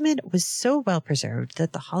specimen was so well preserved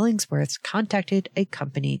that the Hollingsworths contacted a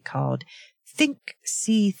company called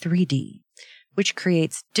ThinkC3D, which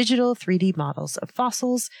creates digital 3D models of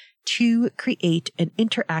fossils to create an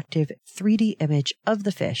interactive 3D image of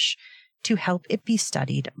the fish to help it be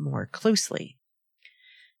studied more closely.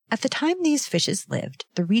 At the time these fishes lived,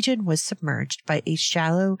 the region was submerged by a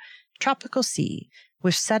shallow tropical sea,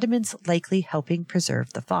 with sediments likely helping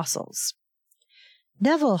preserve the fossils.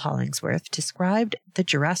 Neville Hollingsworth described the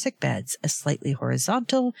Jurassic beds as slightly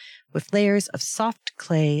horizontal, with layers of soft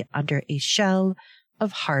clay under a shell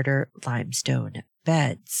of harder limestone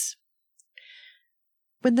beds.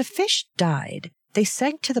 When the fish died, they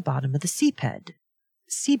sank to the bottom of the seabed,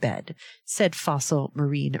 said fossil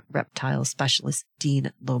marine reptile specialist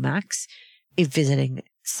Dean Lomax, a visiting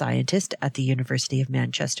scientist at the University of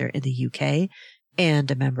Manchester in the UK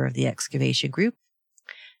and a member of the excavation group.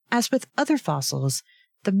 As with other fossils,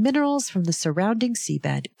 the minerals from the surrounding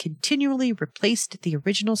seabed continually replaced the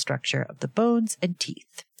original structure of the bones and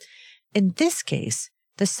teeth. In this case,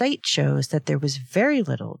 the site shows that there was very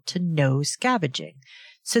little to no scavenging,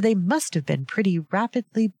 so they must have been pretty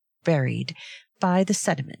rapidly buried by the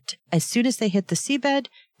sediment. As soon as they hit the seabed,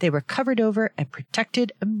 they were covered over and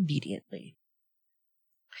protected immediately.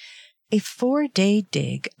 A 4-day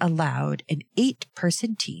dig allowed an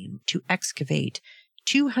 8-person team to excavate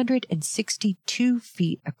 262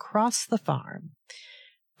 feet across the farm,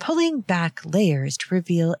 pulling back layers to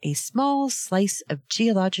reveal a small slice of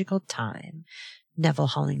geological time, Neville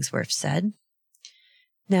Hollingsworth said.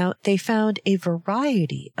 Now, they found a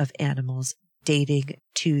variety of animals dating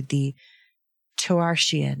to the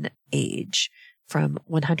Toarcian age, from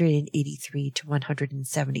 183 to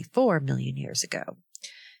 174 million years ago.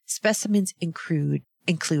 Specimens include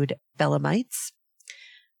belemnites,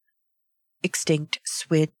 extinct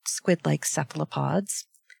squid-like cephalopods,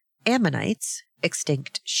 ammonites,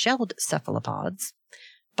 extinct shelled cephalopods,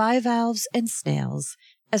 bivalves and snails,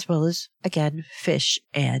 as well as, again, fish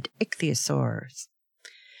and ichthyosaurs.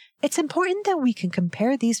 It's important that we can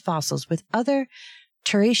compare these fossils with other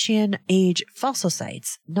Toarcian age fossil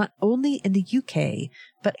sites, not only in the UK,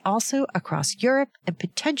 but also across Europe and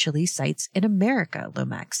potentially sites in America,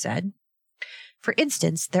 Lomax said. For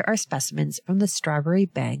instance, there are specimens from the Strawberry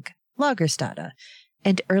Bank, Lagerstätte,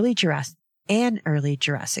 an early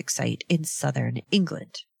Jurassic site in southern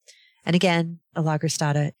England. And again, a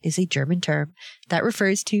Lagerstätte is a German term that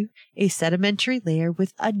refers to a sedimentary layer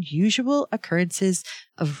with unusual occurrences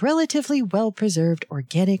of relatively well-preserved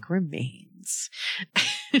organic remains.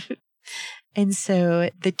 And so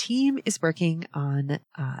the team is working on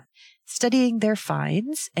studying their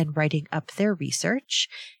finds and writing up their research.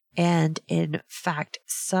 And in fact,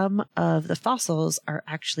 some of the fossils are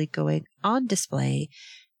actually going on display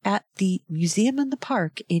at the Museum in the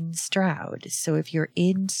Park in Stroud. So if you're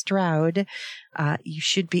in Stroud, you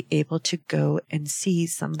should be able to go and see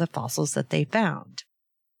some of the fossils that they found.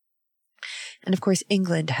 And of course,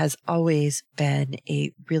 England has always been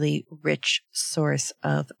a really rich source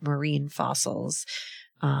of marine fossils.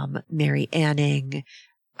 Mary Anning,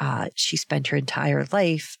 she spent her entire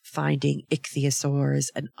life finding ichthyosaurs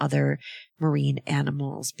and other marine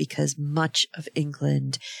animals because much of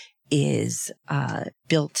England is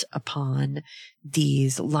built upon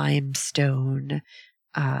these limestone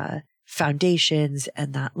foundations.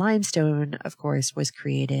 And that limestone, of course, was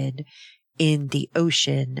created in the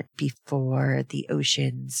ocean before the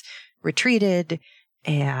oceans retreated.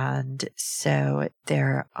 And so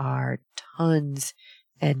there are tons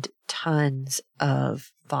and tons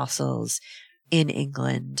of fossils in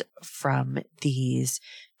England from these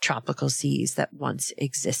tropical seas that once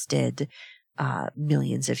existed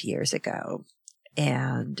millions of years ago.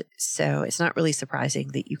 And so it's not really surprising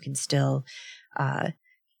that you can still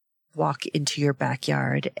walk into your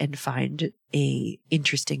backyard and find a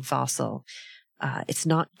interesting fossil. It's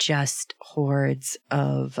not just hoards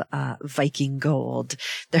of Viking gold.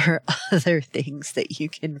 There are other things that you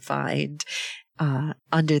can find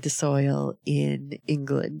under the soil in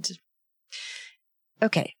England.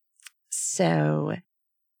 Okay, so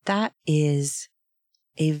that is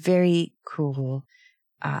a very cool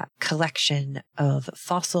collection of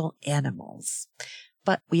fossil animals.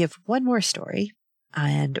 But we have one more story,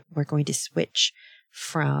 and we're going to switch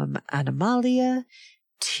from Animalia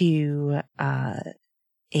to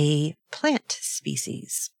a plant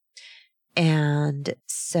species. And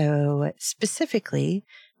so specifically,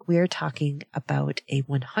 we're talking about a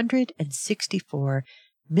 164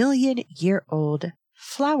 million year old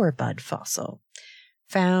flower bud fossil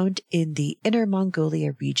found in the Inner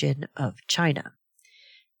Mongolia region of China.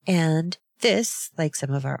 And this, like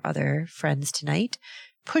some of our other friends tonight,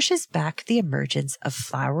 pushes back the emergence of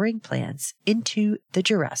flowering plants into the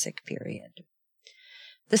Jurassic period.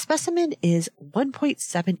 The specimen is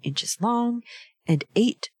 1.7 inches long and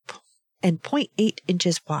 0.8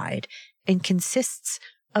 inches wide and consists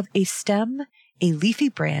of a stem, a leafy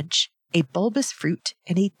branch, a bulbous fruit,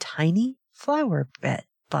 and a tiny flower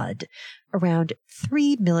bud around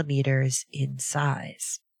 3 millimeters in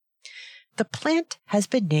size. The plant has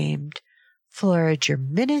been named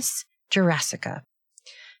Florigerminus jurassica.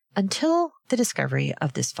 Until the discovery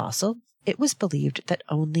of this fossil, it was believed that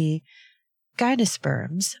only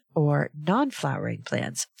gymnosperms, or non-flowering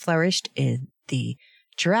plants, flourished in the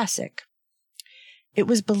Jurassic. It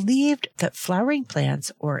was believed that flowering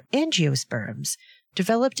plants, or angiosperms,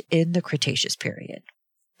 developed in the Cretaceous period.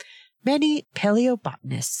 Many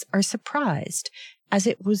paleobotanists are surprised, as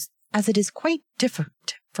it is quite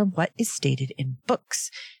different from what is stated in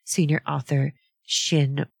books. Senior author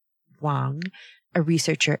Xin Wang, a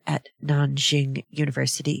researcher at Nanjing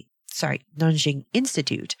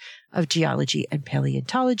Institute of Geology and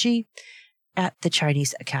Paleontology at the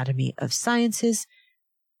Chinese Academy of Sciences,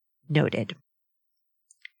 noted.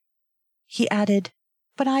 He added,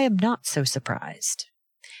 "But I am not so surprised."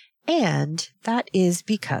 And that is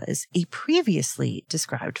because a previously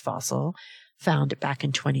described fossil found back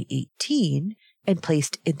in 2018 and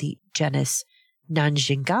placed in the genus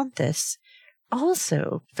Nanjinganthus,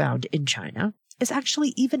 also found in China, is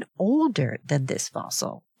actually even older than this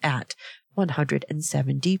fossil at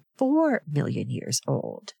 174 million years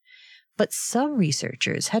old. But some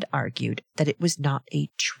researchers had argued that it was not a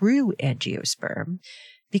true angiosperm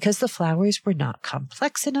because the flowers were not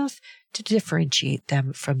complex enough to differentiate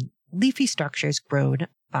them from leafy structures grown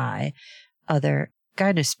by other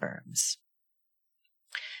gymnosperms.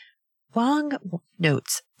 Wang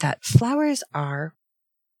notes that flowers are,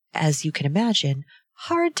 as you can imagine,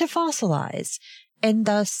 hard to fossilize and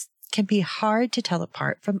thus can be hard to tell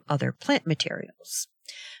apart from other plant materials.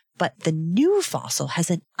 But the new fossil has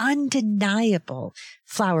an undeniable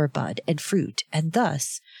flower bud and fruit, and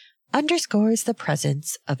thus underscores the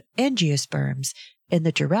presence of angiosperms in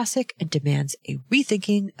the Jurassic and demands a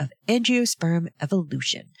rethinking of angiosperm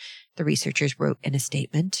evolution, the researchers wrote in a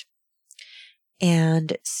statement.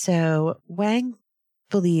 And so Wang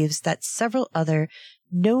believes that several other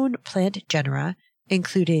known plant genera,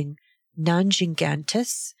 including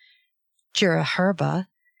Nanjinganthus, Juraherba,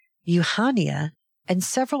 Euhania, and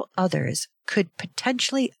several others, could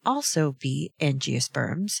potentially also be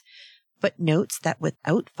angiosperms, but notes that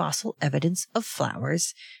without fossil evidence of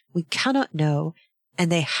flowers, we cannot know, and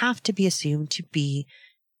they have to be assumed to be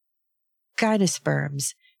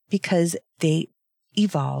gymnosperms because they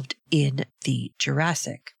evolved in the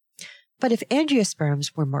Jurassic. But if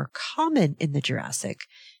angiosperms were more common in the Jurassic,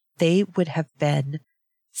 they would have been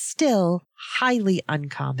still highly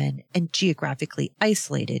uncommon and geographically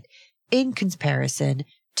isolated in comparison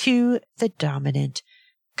to the dominant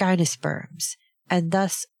gymnosperms, and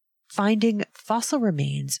thus finding fossil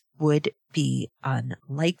remains would be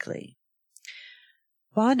unlikely.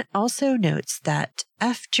 Juan also notes that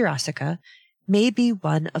F. jurassica may be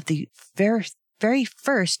one of the very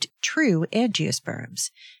first true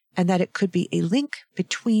angiosperms, and that it could be a link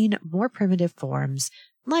between more primitive forms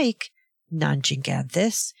like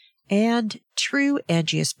Non-Giganthus and true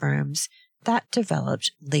angiosperms that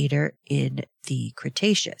developed later in the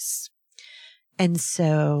Cretaceous. And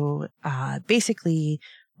so basically,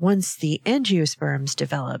 once the angiosperms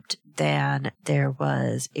developed, then there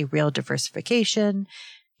was a real diversification.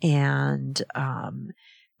 And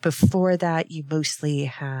before that, you mostly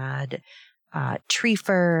had tree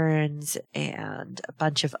ferns and a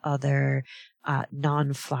bunch of other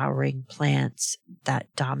non-flowering plants that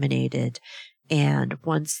dominated. And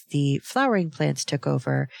once the flowering plants took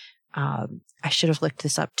over, I should have looked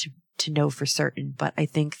this up to know for certain, but I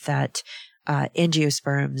think that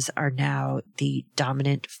angiosperms are now the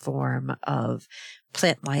dominant form of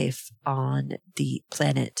plant life on the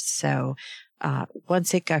planet. So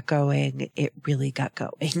once it got going, it really got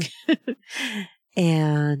going.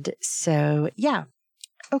 And so, yeah.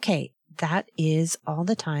 Okay, that is all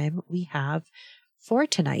the time we have for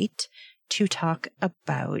tonight to talk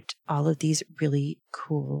about all of these really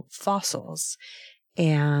cool fossils.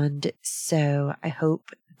 And so I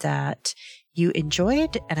hope that you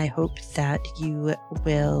enjoyed, and I hope that you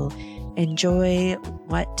will enjoy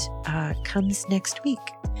what comes next week.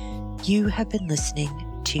 You have been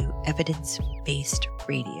listening to Evidence-Based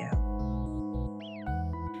Radio.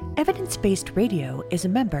 Evidence-Based Radio is a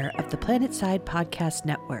member of the PlanetSide Podcast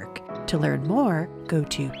Network. To learn more, go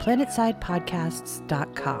to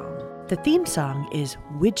planetsidepodcasts.com. The theme song is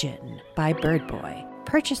Widgeon by Birdboy.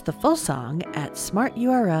 Purchase the full song at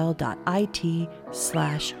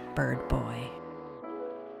smarturl.it/birdboy.